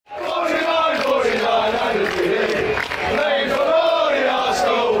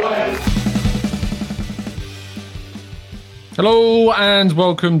Hello and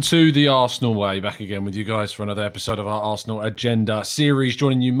welcome to the Arsenal Way. Back again with you guys for another episode of our Arsenal Agenda series,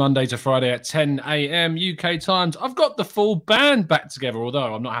 joining you Monday to Friday at 10 a.m. UK times. I've got the full band back together,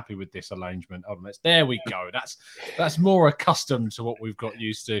 although I'm not happy with this arrangement. There we go. That's more accustomed to what we've got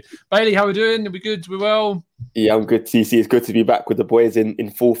used to. Bailey, how are we doing? Are we good? Are we well? Yeah, I'm good, TC. It's good to be back with the boys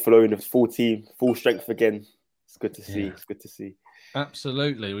in full flow, in a full team, full strength again. It's good to see. It's good to see.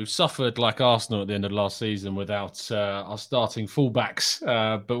 Absolutely. We've suffered like Arsenal at the end of last season without our starting fullbacks,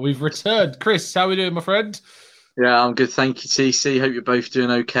 but we've returned. Chris, how are we doing, my friend? Yeah, I'm good. Thank you, TC. Hope you're both doing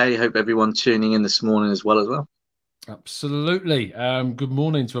okay. Hope everyone tuning in this morning as well. Absolutely. Good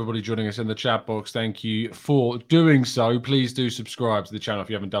morning to everybody joining us in the chat box. Thank you for doing so. Please do subscribe to the channel if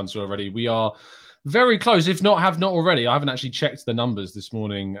you haven't done so already. We are very close, if not have not already. I haven't actually checked the numbers this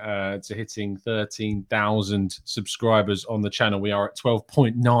morning to hitting 13,000 subscribers on the channel. We are at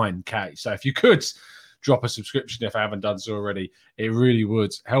 12.9k. So if you could drop a subscription if I haven't done so already, it really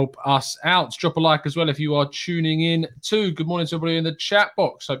would help us out. Drop a like as well if you are tuning in too. Good morning to everybody in the chat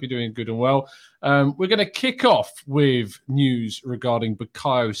box. Hope you're doing good and well. We're going to kick off with news regarding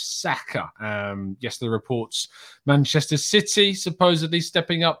Bukayo Saka. Yes, the reports Manchester City supposedly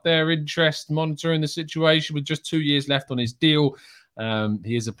stepping up their interest, monitoring the situation with just 2 years left on his deal.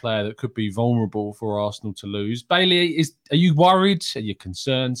 He is a player that could be vulnerable for Arsenal to lose. Bailey, are you worried? Are you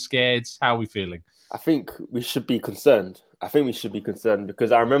concerned, scared? How are we feeling? I think we should be concerned.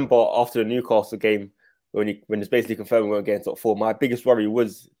 Because I remember after the Newcastle game, when it's basically confirmed we weren't getting top four, my biggest worry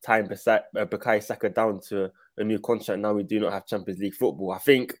was tying Bukayo Saka down to a new contract. Now we do not have Champions League football. I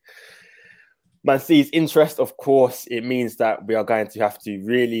think Man City's interest, of course, it means that we are going to have to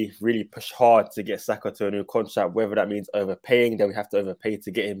really, really push hard to get Saka to a new contract, whether that means overpaying, then we have to overpay to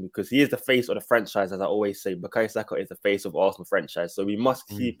get him because he is the face of the franchise, as I always say. Bukayo Saka is the face of Arsenal franchise, so we must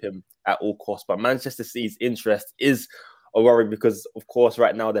keep him at all costs. But Manchester City's interest is a worry because, of course,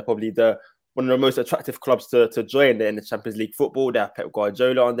 right now they're probably one of the most attractive clubs to join in the Champions League football. They have Pep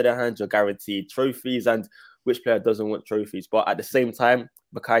Guardiola under their hands, you're guaranteed trophies, and which player doesn't want trophies? But at the same time,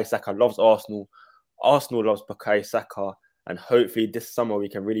 Bukayo Saka loves Arsenal. Arsenal loves Bukayo Saka. And hopefully this summer we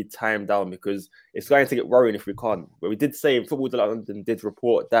can really tie him down because it's going to get worrying if we can't. But we did say, Football Delight London did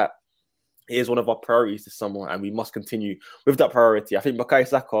report that it is one of our priorities this summer and we must continue with that priority. I think Bukayo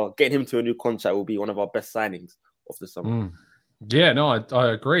Saka, getting him to a new contract will be one of our best signings of the summer. Yeah, no,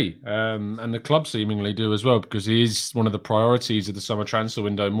 I agree. And the club seemingly do as well, because he is one of the priorities of the summer transfer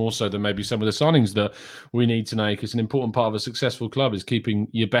window, more so than maybe some of the signings that we need to make. It's an important part of a successful club is keeping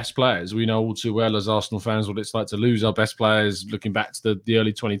your best players. We know all too well as Arsenal fans what it's like to lose our best players. Looking back to the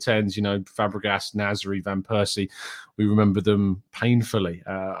early 2010s, Fabregas, Nasri, Van Persie, we remember them painfully.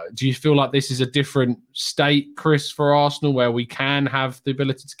 Do you feel like this is a different state, Chris, for Arsenal, where we can have the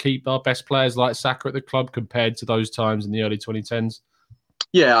ability to keep our best players like Saka at the club compared to those times in the early 2010s?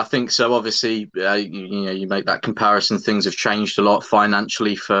 Yeah, I think so. Obviously, you make that comparison. Things have changed a lot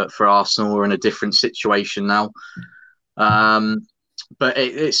financially for Arsenal. We're in a different situation now. But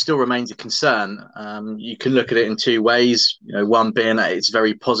it still remains a concern. You can look at it in two ways. One being that it's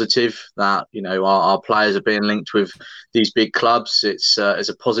very positive that our players are being linked with these big clubs. It's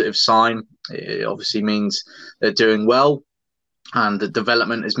a positive sign. It obviously means they're doing well, and the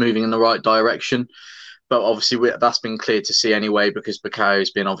development is moving in the right direction. But obviously that's been clear to see anyway, because Bukayo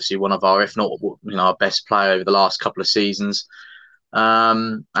has been obviously one of our, if not our best player over the last couple of seasons.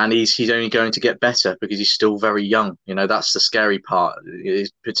 And he's only going to get better because he's still very young. That's the scary part.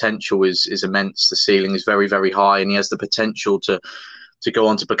 His potential is immense. The ceiling is very, very high, and he has the potential to go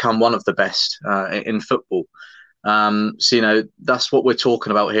on to become one of the best in football. So that's what we're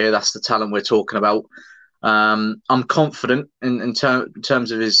talking about here. That's the talent we're talking about. I'm confident in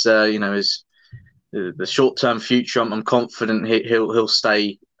terms of his the short-term future. I'm confident he'll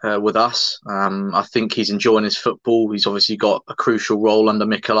stay with us. I think he's enjoying his football. He's obviously got a crucial role under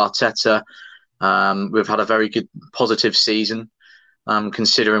Mikel Arteta. We've had a very good, positive season,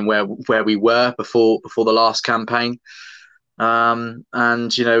 considering where we were before the last campaign. And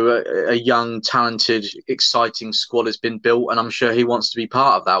a young, talented, exciting squad has been built, and I'm sure he wants to be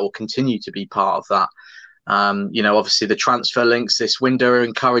part of that, or continue to be part of that. Obviously the transfer links this window are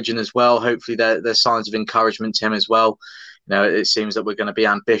encouraging as well. Hopefully there's signs of encouragement to him as well. It seems that we're going to be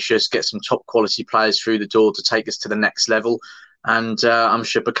ambitious, get some top quality players through the door to take us to the next level. And I'm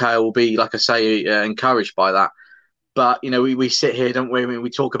sure Bukayo will be, like I say, encouraged by that. But, we sit here, don't we? We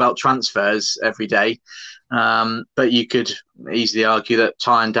talk about transfers every day. But you could easily argue that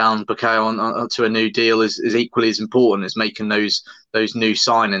tying down Bukayo to a new deal is equally as important as making those new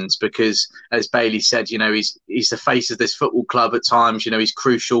signings, because, as Bailey said, he's the face of this football club at times. He's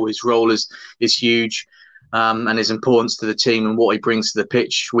crucial. His role is huge. and his importance to the team and what he brings to the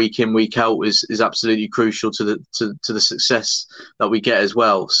pitch week in, week out is absolutely crucial to the success that we get as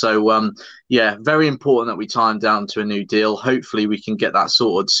well. So yeah, very important that we tie him down to a new deal. Hopefully we can get that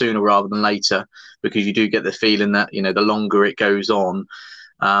sorted sooner rather than later, because you do get the feeling that, you know, the longer it goes on,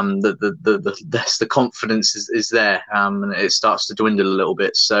 the confidence is there, and it starts to dwindle a little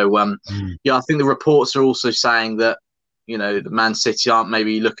bit. So yeah, I think the reports are also saying that, you know, the Man City aren't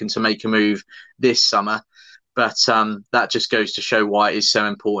maybe looking to make a move this summer, but that just goes to show why it is so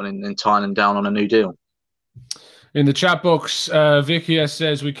important in tying them down on a new deal. In the chat box, Vicky S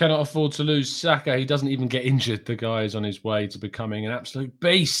says, we cannot afford to lose Saka. He doesn't even get injured. The guy is on his way to becoming an absolute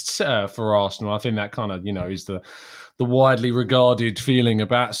beast for Arsenal. I think that kind of, you know, is the widely regarded feeling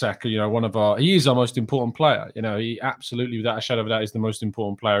about Saka. You know, he is our most important player. You know, he absolutely, without a shadow of a doubt, is the most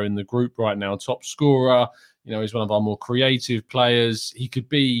important player in the group right now. Top scorer. You know, he's one of our more creative players. He could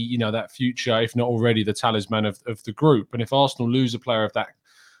be, you know, that future, if not already, the talisman of the group. And if Arsenal lose a player of that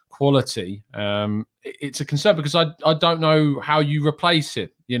quality, it's a concern, because I don't know how you replace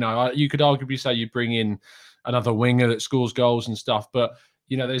it. You know, you could arguably say you bring in another winger that scores goals and stuff, but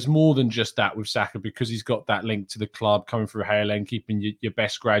you know, there's more than just that with Saka, because he's got that link to the club, coming through Hale End, keeping your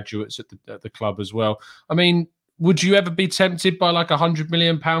best graduates at the club as well. I mean, would you ever be tempted by like £100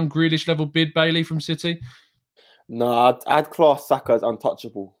 million Grealish level bid, Bailey, from City? No, I'd class Saka as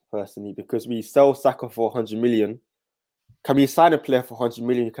untouchable personally, because we sell Saka for 100 million. Can we sign a player for 100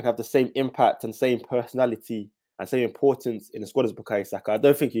 million who can have the same impact and same personality and same importance in the squad as Bukayo Saka? I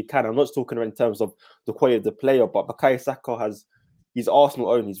don't think you can. I'm not talking in terms of the quality of the player, but Bukayo Saka he's Arsenal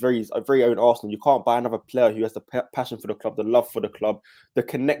own. He's a very own Arsenal. You can't buy another player who has the passion for the club, the love for the club, the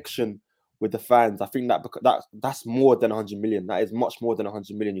connection with the fans. I think that's more than 100 million. That is much more than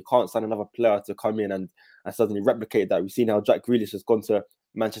 100 million. You can't sign another player to come in and suddenly replicate that. We've seen how Jack Grealish has gone to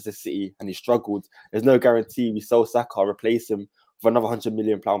Manchester City and he struggled. There's no guarantee we sell Saka, replace him with another £100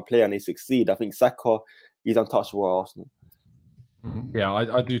 million player and they succeed. I think Saka is untouchable at Arsenal. Yeah,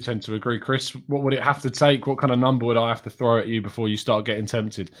 I do tend to agree. Chris, what would it have to take? What kind of number would I have to throw at you before you start getting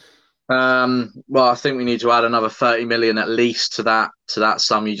tempted? Well, I think we need to add another 30 million at least to that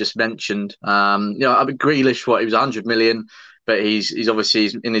sum you just mentioned. You know, I mean, Grealish, he was 100 million, but he's obviously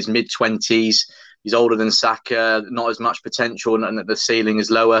in his mid-20s. He's older than Saka, not as much potential, and the ceiling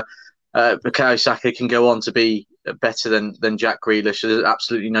is lower. Bukayo Saka can go on to be better than Jack Grealish. There's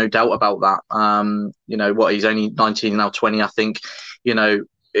absolutely no doubt about that. You know, he's only 19 now, 20, I think. You know,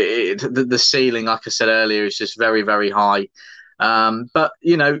 the ceiling, like I said earlier, is just very, very high. But,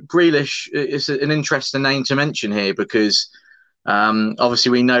 you know, Grealish is an interesting name to mention here, because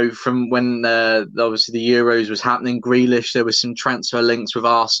obviously we know from when obviously the Euros was happening, Grealish, there was some transfer links with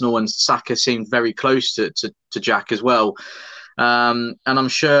Arsenal, and Saka seemed very close to Jack as well. And I'm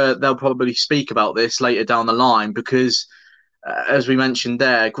sure they'll probably speak about this later down the line, because as we mentioned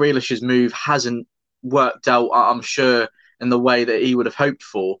there, Grealish's move hasn't worked out, I'm sure, in the way that he would have hoped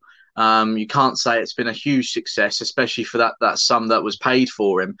for. You can't say it's been a huge success, especially for that sum that was paid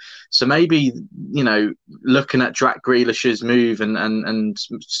for him. So maybe, you know, looking at Jack Grealish's move and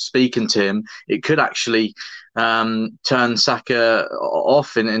speaking to him, it could actually turn Saka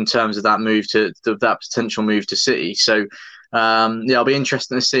off in terms of that move to that potential move to City. So yeah, it'll be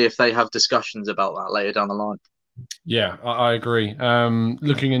interesting to see if they have discussions about that later down the line. Yeah, I agree.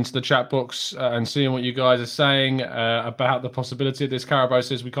 Looking into the chat box and seeing what you guys are saying about the possibility of this. Carabao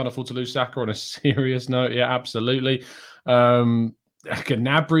says we can't afford to lose Saka on a serious note. Yeah, absolutely.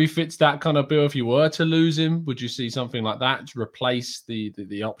 Gnabry fits that kind of bill. If you were to lose him, would you see something like that to replace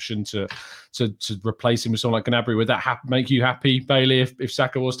the option to replace him with someone like Gnabry? Would that make you happy, Bailey, if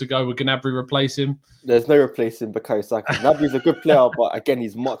Saka was to go? Would Gnabry replace him? There's no replacing Bukayo Saka. Gnabry's a good player, but again,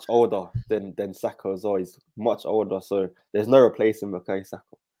 he's much older than Saka as well. He's much older, so there's no replacing Bukayo Saka.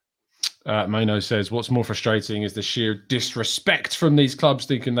 Mano says, what's more frustrating is the sheer disrespect from these clubs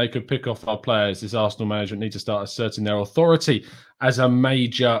thinking they could pick off our players. This Arsenal management need to start asserting their authority as a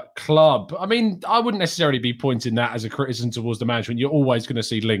major club. I mean, I wouldn't necessarily be pointing that as a criticism towards the management. You're always going to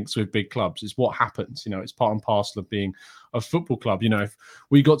see links with big clubs. It's what happens. You know, it's part and parcel of being a football club. You know, if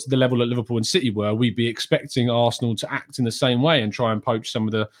we got to the level that Liverpool and City were, we'd be expecting Arsenal to act in the same way and try and poach some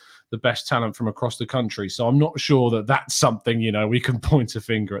of the best talent from across the country. So I'm not sure that that's something, you know, we can point a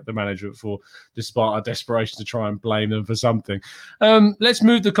finger at the management for, despite our desperation to try and blame them for something. Let's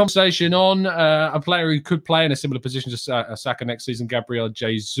move the conversation on. A player who could play in a similar position to Saka next season, Gabriel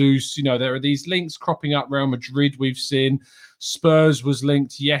Jesus. You know, there are these links cropping up. Real Madrid, we've seen. Spurs was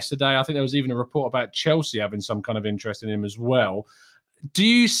linked yesterday. I think there was even a report about Chelsea having some kind of interest in him as well. Do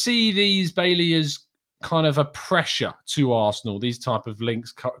you see these, Bailey, as kind of a pressure to Arsenal, these type of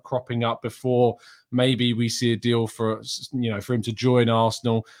links cropping up before maybe we see a deal for him to join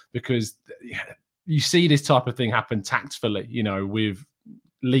Arsenal, because you see this type of thing happen tactfully, with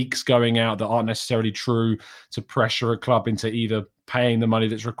leaks going out that aren't necessarily true, to pressure a club into either paying the money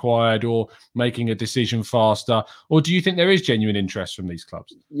that's required or making a decision faster? Or do you think there is genuine interest from these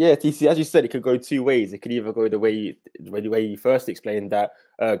clubs? Yeah, TC, as you said, it could go two ways. It could either go the way you first explained, that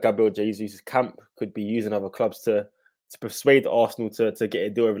Gabriel Jesus' camp could be using other clubs to persuade Arsenal to get a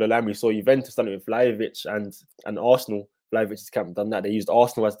deal over the line. We saw Juventus done it with Vlahovic, and Arsenal, Vlahovic's camp done that. They used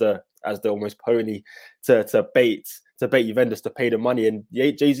Arsenal as the almost pony to bait Juventus to pay the money. And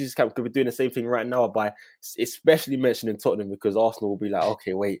Jesus' camp could be doing the same thing right now by especially mentioning Tottenham, because Arsenal will be like,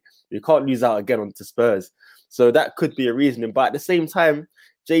 okay, wait, you can't lose out again onto Spurs. So that could be a reasoning. But at the same time,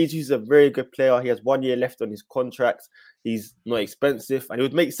 Jesus is a very good player. He has 1 year left on his contract. He's not expensive, and it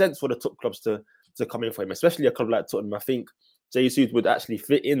would make sense for the top clubs to come in for him, especially a club like Tottenham. I think Jesus would actually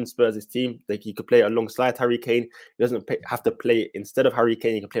fit in Spurs' team. Like, he could play alongside Harry Kane. He doesn't have to play instead of Harry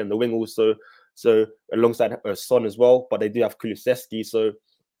Kane. He can play on the wing also. So alongside Son as well. But they do have Kulusevski, so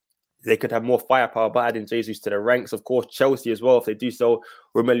they could have more firepower by adding Jesus to the ranks. Of course, Chelsea as well. If they do sell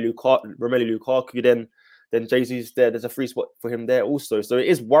Romelu Lukaku, then Jesus there's a free spot for him there also. So it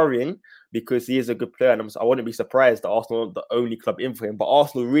is worrying, because he is a good player, and I wouldn't be surprised that Arsenal are the only club in for him. But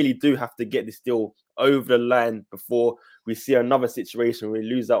Arsenal really do have to get this deal over the line before we see another situation where we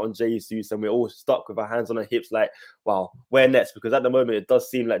lose out on Jesus and we're all stuck with our hands on our hips like, wow, where next? Because at the moment, it does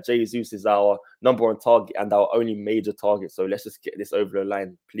seem like Jesus is our number one target and our only major target. So let's just get this over the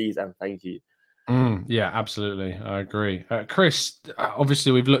line, please, and thank you. Yeah, absolutely. I agree. Chris,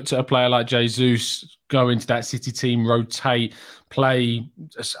 obviously we've looked at a player like Jesus go into that City team, rotate, play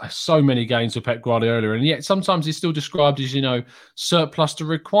so many games with Pep Guardiola, and yet sometimes he's still described as, surplus to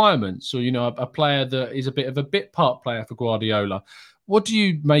requirements, or, a player that is a bit of a bit part player for Guardiola. What do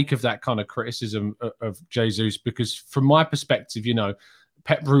you make of that kind of criticism of Jesus? Because from my perspective,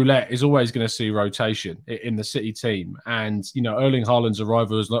 Pep Roulette is always going to see rotation in the City team. And, Erling Haaland's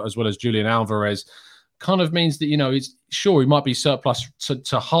arrival as well as Julian Alvarez kind of means that, it's sure he might be surplus to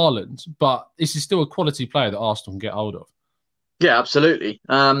Haaland, but this is still a quality player that Arsenal can get hold of. Yeah, absolutely.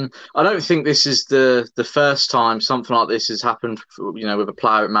 I don't think this is the first time something like this has happened, with a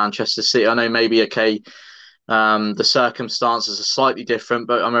player at Manchester City. I know maybe, the circumstances are slightly different,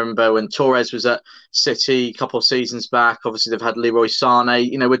 but I remember when Torres was at City a couple of seasons back, obviously they've had Leroy Sané.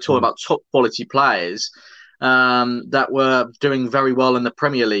 We're talking about top quality players that were doing very well in the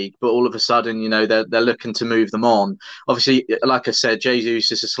Premier League, but all of a sudden, they're looking to move them on. Obviously, like I said,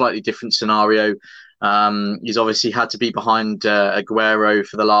 Jesus is a slightly different scenario. He's obviously had to be behind Aguero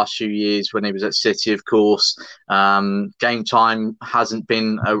for the last few years when he was at City, of course. Game time hasn't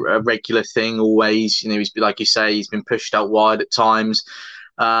been a regular thing always. He's, like you say, he's been pushed out wide at times.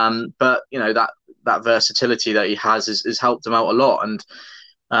 But, that versatility that he has helped him out a lot.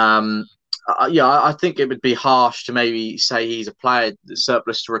 And, I think it would be harsh to maybe say he's a player that's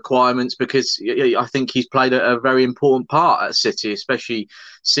surplus to requirements, because I think he's played a very important part at City, especially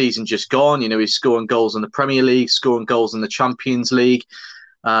season just gone. He's scoring goals in the Premier League, scoring goals in the Champions League.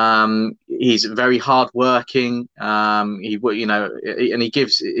 He's very hardworking. And he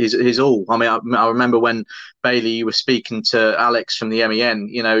gives his all. I mean, I remember when Bailey, you were speaking to Alex from the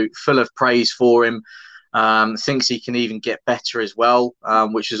MEN, full of praise for him. Thinks he can even get better as well,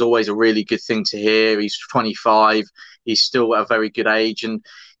 which is always a really good thing to hear. He's 25. He's still at a very good age. And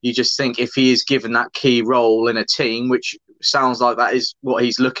you just think if he is given that key role in a team, which sounds like that is what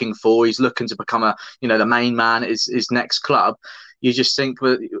he's looking for, he's looking to become the main man at his next club. You just think,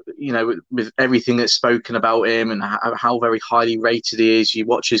 with everything that's spoken about him and how very highly rated he is, you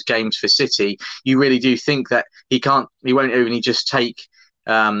watch his games for City, you really do think that he won't only just take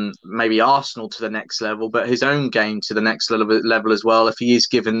maybe Arsenal to the next level, but his own game to the next level as well, if he is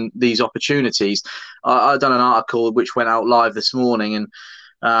given these opportunities. I've done an article which went out live this morning, and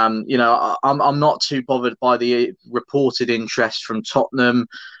I'm not too bothered by the reported interest from Tottenham,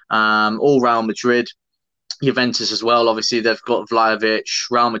 or Real Madrid, Juventus as well. Obviously, they've got Vlahovic.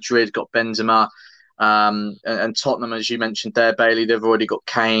 Real Madrid got Benzema, and Tottenham, as you mentioned there, Bailey, they've already got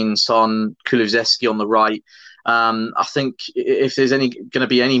Kane, Son, Kulusevski on the right. I think if there's going to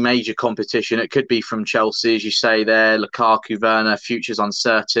be any major competition, it could be from Chelsea, as you say there. Lukaku, Werner, future's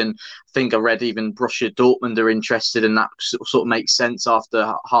uncertain. I think I read even Borussia Dortmund are interested, and that sort of makes sense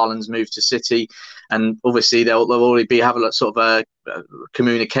after Haaland's move to City. And obviously they'll already have a sort of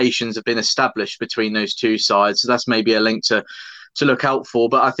communications have been established between those two sides. So that's maybe a link to look out for.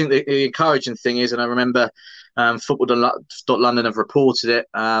 But I think the encouraging thing is, and I remember Football.London have reported it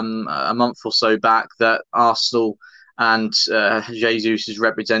a month or so back that Arsenal and Jesus'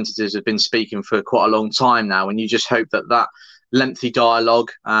 representatives have been speaking for quite a long time now, and you just hope that lengthy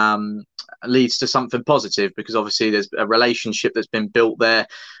dialogue leads to something positive, because obviously there's a relationship that's been built there.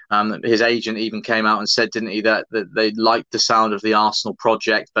 His agent even came out and said, didn't he, that they liked the sound of the Arsenal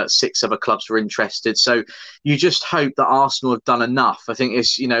project, but 6 other clubs were interested. So you just hope that Arsenal have done enough. I think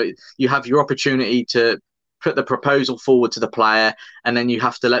it's, you have your opportunity to put the proposal forward to the player, and then you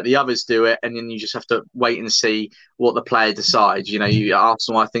have to let the others do it, and then you just have to wait and see what the player decides.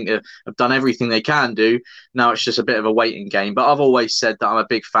 Arsenal, I think, have done everything they can do. Now it's just a bit of a waiting game. But I've always said that I'm a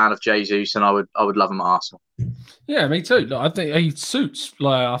big fan of Jesus, and I would love him at Arsenal. Yeah, me too. I think he suits.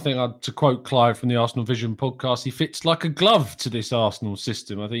 To quote Clive from the Arsenal Vision podcast, he fits like a glove to this Arsenal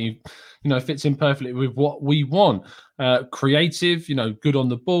system. I think he, fits in perfectly with what we want. Creative, good on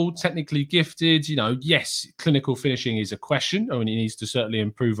the ball, technically gifted. Yes, clinical finishing is a question. I mean, he needs to certainly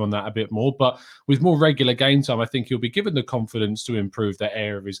improve on that a bit more. But with more regular game time, I think he'll be given the confidence to improve that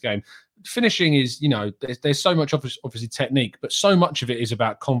area of his game. Finishing is, there's so much obviously technique, but so much of it is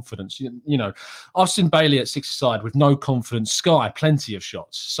about confidence. Austin Bailey at 6-a-side with no confidence, Sky, plenty of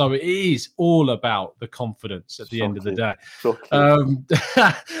shots. So it is all about the confidence at the end of the day.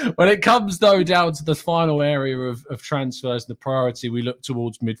 When it comes, though, down to the final area of transfers and the priority, we look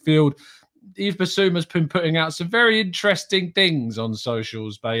towards midfield. Yves Bissouma's been putting out some very interesting things on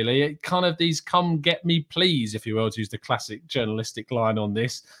socials, Bailey. It kind of these come get me please, if you will, to use the classic journalistic line on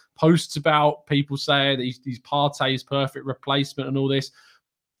this. Posts about people saying that he's Partey's perfect replacement and all this.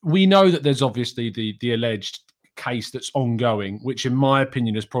 We know that there's obviously the alleged case that's ongoing, which in my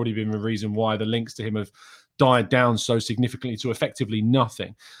opinion has probably been the reason why the links to him have died down so significantly to effectively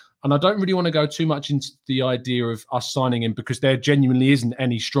nothing. And I don't really want to go too much into the idea of us signing him, because there genuinely isn't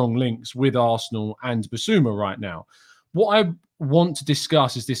any strong links with Arsenal and Bissouma right now. What I want to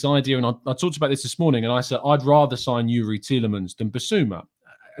discuss is this idea, and I talked about this morning, and I said I'd rather sign Youri Tielemans than Bissouma.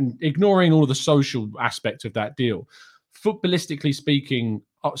 And ignoring all of the social aspect of that deal, footballistically speaking,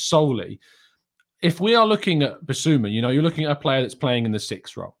 solely, if we are looking at Bissouma, you're looking at a player that's playing in the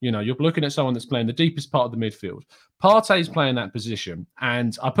 6th role. You're looking at someone that's playing the deepest part of the midfield. Partey's playing that position.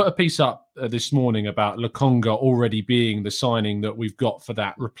 And I put a piece up this morning about Lokonga already being the signing that we've got for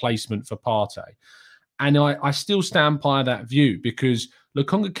that replacement for Partey. And I still stand by that view, because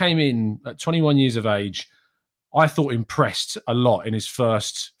Lokonga came in at 21 years of age. I thought impressed a lot in his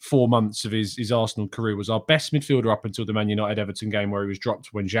first 4 months of his Arsenal career. Was our best midfielder up until the Man United-Everton game, where he was dropped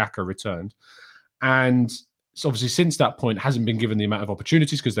when Xhaka returned. And so obviously since that point hasn't been given the amount of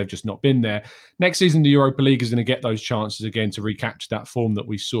opportunities because they've just not been there. Next season, the Europa League is going to get those chances again to recapture that form that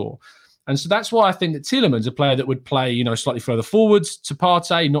we saw. And so that's why I think that Tielemans, a player that would play, slightly further forwards to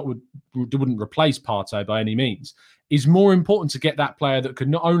Partey, wouldn't replace Partey by any means, is more important to get that player that could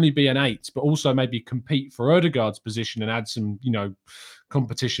not only be an 8, but also maybe compete for Ødegaard's position and add some,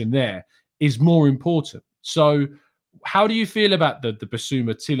 competition there, is more important. So how do you feel about the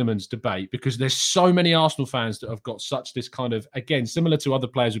Bissouma-Tielemans debate? Because there's so many Arsenal fans that have got such this kind of, again, similar to other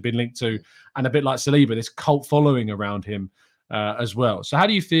players we've been linked to, and a bit like Saliba, this cult following around him as well. So how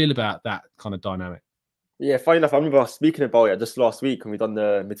do you feel about that kind of dynamic? Yeah, funny enough, I remember speaking about it just last week when we done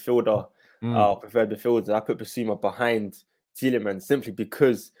the midfielder, preferred midfielder. I put Bissouma behind Tielemans simply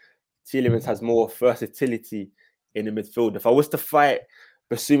because Tielemans has more versatility in the midfield. If I was to fight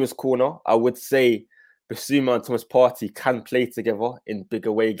Bissouma's corner, I would say Bissouma and Thomas Partey can play together in big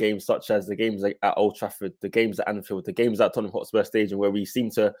away games, such as the games like at Old Trafford, the games at Anfield, the games at Tottenham Hotspur Stadium, where we seem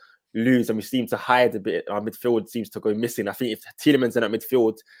to lose and we seem to hide a bit. Our midfield seems to go missing. I think if Tielemans in that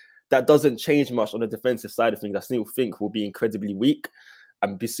midfield, that doesn't change much on the defensive side of things. I still think will be incredibly weak,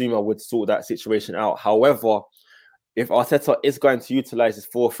 and Bissouma would sort that situation out. However, if Arteta is going to utilize his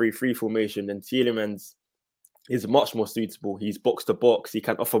 4-3-3 formation, then Tielemans is much more suitable. He's box to box. He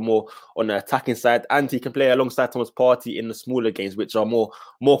can offer more on the attacking side, and he can play alongside Thomas Partey in the smaller games, which are more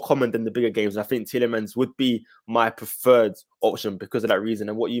common than the bigger games. I think Tielemans would be my preferred option because of that reason.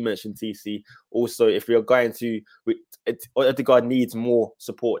 And what you mentioned, TC, also, if we are going to, Ødegaard needs more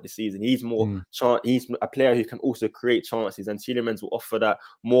support this season. He's more he's a player who can also create chances, and Tielemans will offer that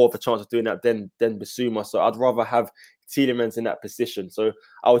more of a chance of doing that than Bissouma. So I'd rather have Tielemans in that position. So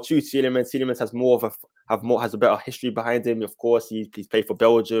I would choose Tielemans. Tielemans has a better history behind him. Of course, he's played for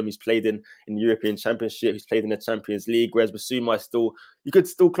Belgium. He's played in the European Championship. He's played in the Champions League. Whereas Bissouma is you could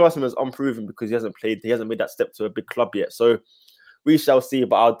still class him as unproven because he hasn't made that step to a big club yet. So we shall see.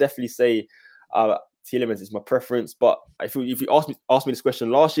 But I'll definitely say Tielemans is my preference. But if you asked me this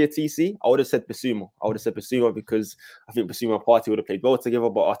question last year, TC, I would have said Bissouma. Because I think Bissouma and Partey would have played well together.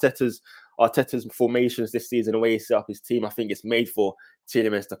 But Arteta's formations this season, the way he set up his team, I think it's made for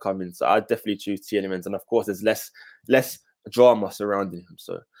Tielemans to come in. So I'd definitely choose Tielemans. And of course, there's less drama surrounding him.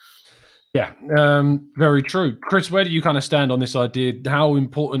 So. Yeah, very true. Chris, where do you kind of stand on this idea? How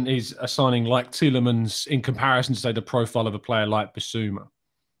important is a signing like Tielemans in comparison to, say, the profile of a player like Bissouma?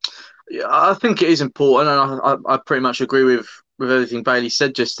 Yeah, I think it is important, and I pretty much agree with everything Bailey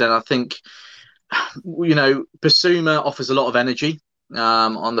said just then. I think, Bissouma offers a lot of energy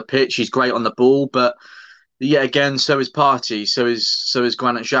on the pitch. He's great on the ball, but yeah, again, so is Partey, so is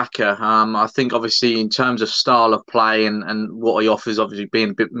Granit Xhaka. I think obviously in terms of style of play and what he offers, obviously being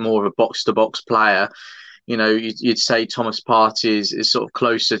a bit more of a box-to-box player, you'd say Thomas Partey is sort of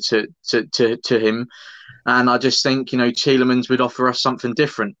closer to him. And I just think, Tielemans would offer us something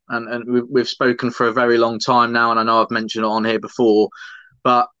different. And we've spoken for a very long time now, and I know I've mentioned it on here before,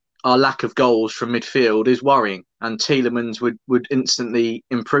 but our lack of goals from midfield is worrying. And Tielemans would instantly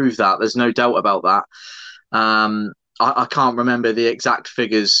improve that. There's no doubt about that. I can't remember the exact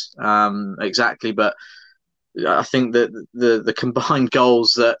figures exactly, but I think that the combined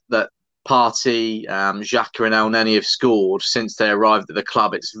goals that Partey, Xhaka and Elneny have scored since they arrived at the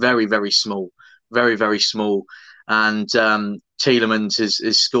club, it's very, very small. Very, very small. And Tielemans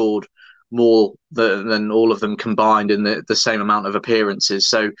has scored more than all of them combined in the same amount of appearances.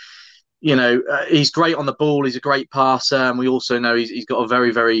 So, he's great on the ball. He's a great passer. And we also know he's got a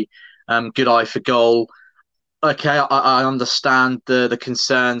very, very good eye for goal. Okay, I understand the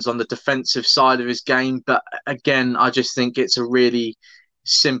concerns on the defensive side of his game. But again, I just think it's a really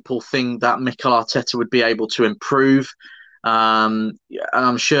simple thing that Mikel Arteta would be able to improve. And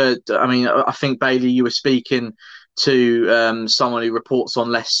I'm sure, I think, Bailey, you were speaking to someone who reports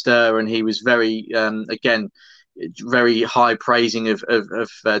on Leicester, and he was very, very high praising of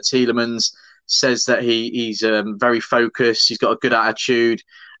Tielemans, says that he's very focused, he's got a good attitude,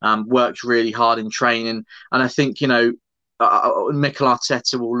 worked really hard in training. And I think, Mikel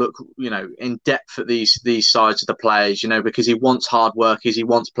Arteta will look, in depth at these sides of the players, because he wants hard workers, he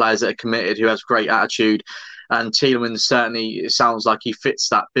wants players that are committed, who has great attitude. And Tielemans certainly, it sounds like he fits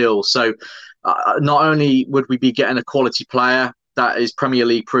that bill. So not only would we be getting a quality player that is Premier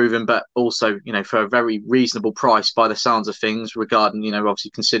League proven, but also, for a very reasonable price by the sounds of things regarding,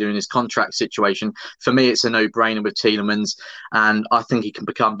 obviously considering his contract situation. For me, it's a no-brainer with Tielemans, and I think he can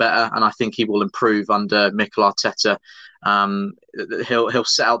become better, and I think he will improve under Mikel Arteta. He'll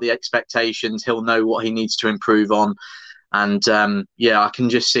set out the expectations. He'll know what he needs to improve on. And I can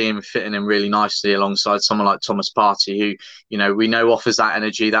just see him fitting in really nicely alongside someone like Thomas Partey, who, we know offers that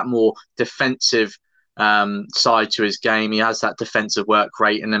energy, that more defensive side to his game. He has that defensive work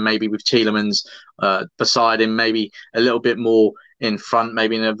rate. And then maybe with Tielemans beside him, maybe a little bit more in front,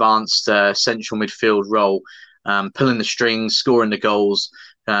 maybe an advanced central midfield role, pulling the strings, scoring the goals.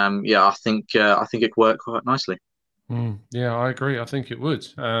 I think it'd work quite nicely. Yeah, I agree. I think it would.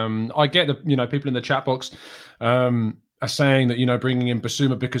 I get the, people in the chat box are saying that, bringing in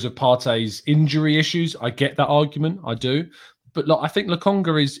Bissouma because of Partey's injury issues. I get that argument. I do. But look, I think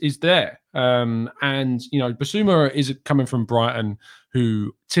Lokonga is there. And, Bissouma is coming from Brighton,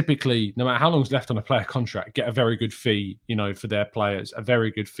 who typically, no matter how long's left on a player contract, get a very good fee, for their players, a very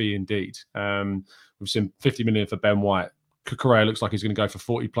good fee indeed. We've seen 50 million for Ben White. Cucurella looks like he's going to go for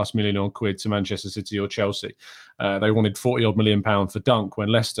 40 plus million on quid to Manchester City or Chelsea. They wanted 40 odd million pounds for Dunk when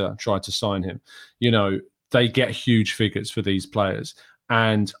Leicester tried to sign him. They get huge figures for these players,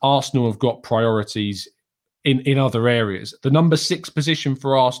 and Arsenal have got priorities in other areas. The number 6 position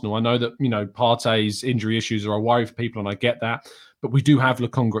for Arsenal, I know that, Partey's injury issues are a worry for people, and I get that, but we do have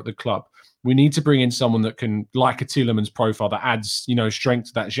Lokonga at the club. We need to bring in someone that can, like a Tielemans profile, that adds, strength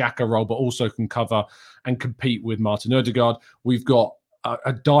to that Xhaka role, but also can cover and compete with Martin Ødegaard. We've got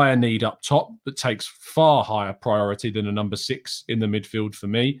a dire need up top that takes far higher priority than a number 6 in the midfield for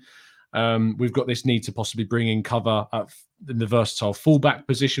me. We've got this need to possibly bring in cover in the versatile fullback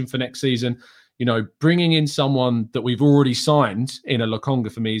position for next season. Bringing in someone that we've already signed in a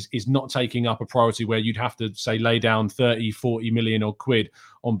Lokonga for me is not taking up a priority where you'd have to, say, lay down 30, 40 million or quid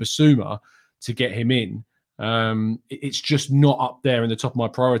on Bissouma to get him in. It's just not up there in the top of my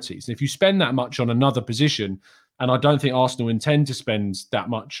priorities. And if you spend that much on another position, and I don't think Arsenal intend to spend that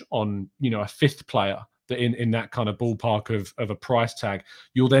much on, a 5th player that in that kind of ballpark of a price tag,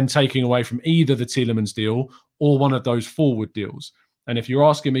 you're then taking away from either the Tielemans deal or one of those forward deals. And if you're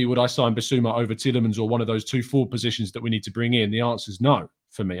asking me, would I sign Bissouma over Tielemans or one of those 2 forward positions that we need to bring in? The answer is no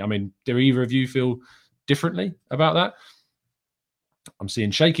for me. I mean, do either of you feel differently about that? I'm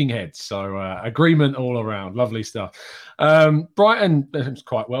seeing shaking heads. So agreement all around. Lovely stuff. Brighton, it's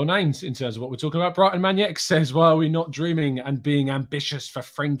quite well named in terms of what we're talking about. Brighton Maniac says, why are we not dreaming and being ambitious for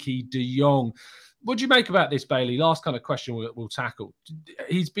Frankie de Jong? What do you make about this, Bailey? Last kind of question we'll tackle.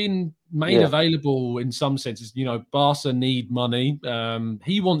 He's been made available in some senses. You know, Barca need money.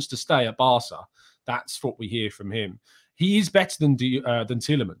 He wants to stay at Barca. That's what we hear from him. He is better than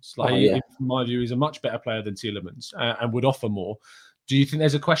Tielemans. In my view, he's a much better player than Tielemans and would offer more. Do you think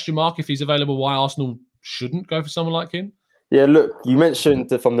there's a question mark if he's available why Arsenal shouldn't go for someone like him? Yeah, look, you mentioned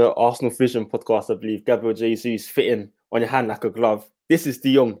from the Arsenal Vision podcast, I believe, Gabriel Jesus fitting on your hand like a glove. This is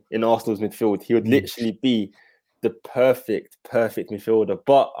de Jong in Arsenal's midfield. He would literally be the perfect midfielder.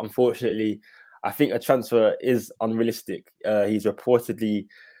 But unfortunately, I think a transfer is unrealistic. He's reportedly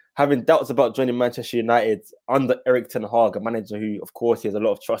having doubts about joining Manchester United under Erik ten Hag, a manager who, of course, he has a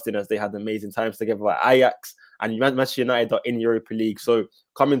lot of trust in, as they had amazing times together at Ajax. And Manchester United are in Europa League. So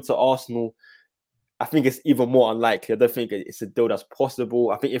coming to Arsenal, I think it's even more unlikely. I don't think it's a deal that's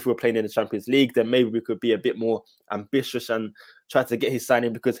possible. I think if we were playing in the Champions League, then maybe we could be a bit more ambitious and try to get his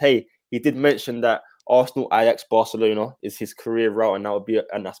signing because, hey, he did mention that Arsenal, Ajax, Barcelona is his career route and that would be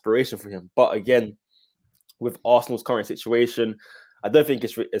an aspiration for him. But again, with Arsenal's current situation, I don't think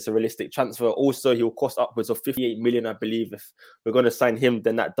it's a realistic transfer. Also, he will cost upwards of 58 million, I believe. If we're going to sign him,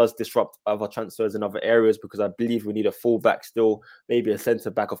 then that does disrupt other transfers in other areas because I believe we need a fullback still, maybe a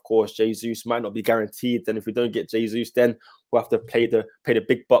centre-back, of course. Jesus might not be guaranteed. And if we don't get Jesus, then we'll have to pay the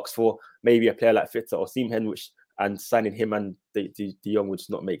big bucks for maybe a player like Fitter or Seamhen, and signing him and de Jong would just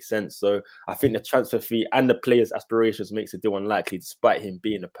not make sense. So I think the transfer fee and the players' aspirations makes the deal unlikely, despite him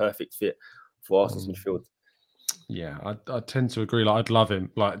being a perfect fit for Arsenal's midfield. Yeah, I tend to agree. I'd love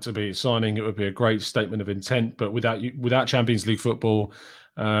him. To be signing, it would be a great statement of intent. But without Champions League football,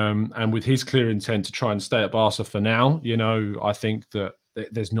 and with his clear intent to try and stay at Barca for now, I think that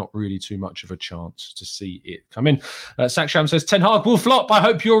there's not really too much of a chance to see it come in. Saksham says, Ten Hag will flop. I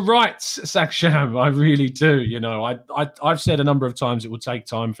hope you're right, Saksham. I really do. I've said a number of times it will take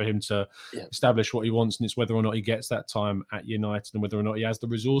time for him to establish what he wants, and it's whether or not he gets that time at United and whether or not he has the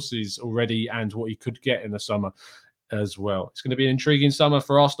resources already and what he could get in the summer as well. It's going to be an intriguing summer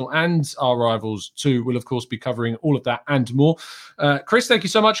for Arsenal and our rivals too. We'll, of course, be covering all of that and more. Chris, thank you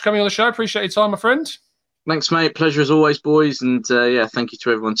so much for coming on the show. Appreciate your time, my friend. Thanks, mate. Pleasure as always, boys. And thank you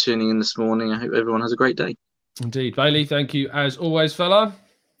to everyone tuning in this morning. I hope everyone has a great day. Indeed. Bailey, thank you as always, fella.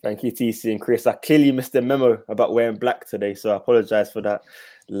 Thank you, TC and Chris. I clearly missed the memo about wearing black today, so I apologise for that,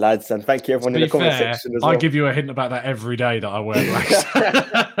 lads. And thank you, everyone in the comment section as well. I give you a hint about that every day that I wear black.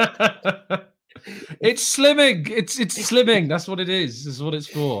 It's slimming. It's slimming. That's what it is. That's what it's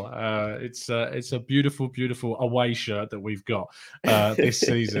for. It's a beautiful, beautiful away shirt that we've got this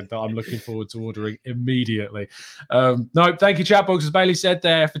season that I'm looking forward to ordering immediately. No, thank you, chat box, as Bailey said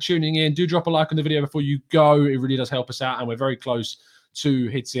there, for tuning in. Do drop a like on the video before you go. It really does help us out, and we're very close to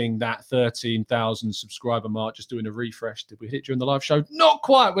hitting that 13,000 subscriber mark. Just doing a refresh. Did we hit during the live show? Not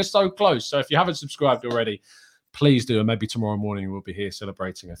quite. We're so close. So if you haven't subscribed already, please do, and maybe tomorrow morning we'll be here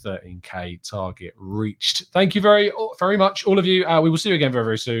celebrating a 13k target reached. Thank you very, very much, all of you. We will see you again very,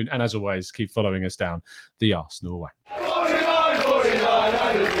 very soon. And as always, keep following us down the Arsenal way.